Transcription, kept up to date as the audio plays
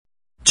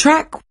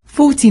Track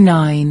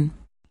 49,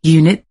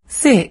 Unit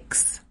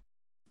 6.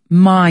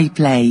 My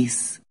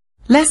Place.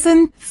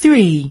 Lesson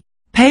 3,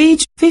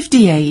 page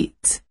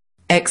 58.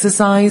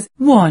 Exercise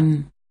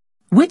 1.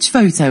 Which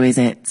photo is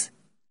it?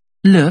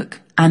 Look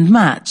and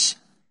match.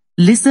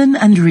 Listen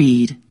and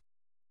read.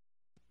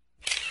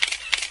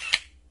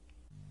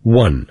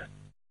 1.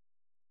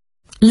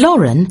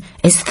 Lauren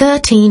is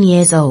 13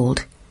 years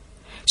old.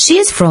 She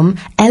is from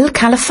El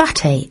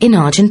Calafate in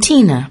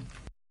Argentina.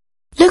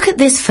 Look at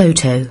this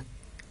photo.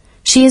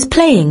 She is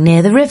playing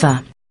near the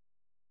river.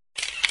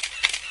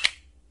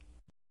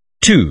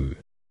 2.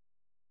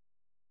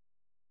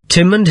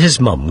 Tim and his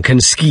mum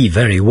can ski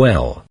very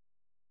well.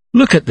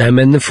 Look at them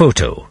in the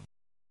photo.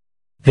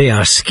 They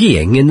are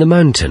skiing in the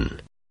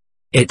mountain.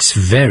 It's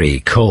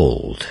very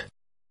cold.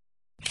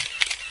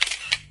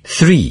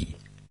 3.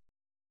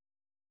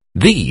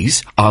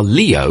 These are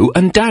Leo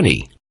and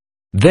Danny.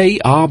 They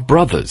are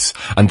brothers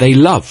and they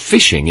love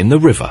fishing in the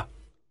river.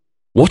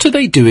 What are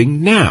they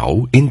doing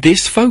now in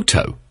this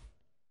photo?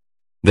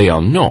 They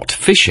are not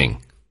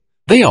fishing.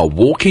 They are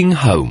walking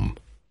home.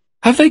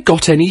 Have they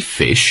got any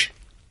fish?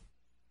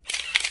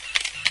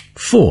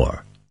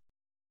 4.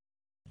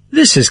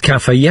 This is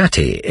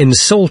Cafayate in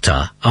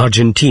Salta,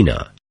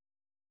 Argentina.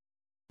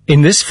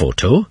 In this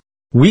photo,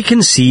 we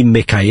can see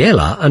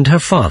Micaela and her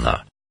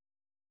father.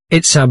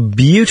 It's a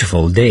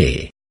beautiful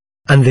day,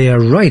 and they are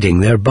riding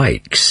their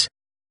bikes.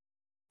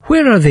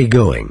 Where are they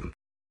going?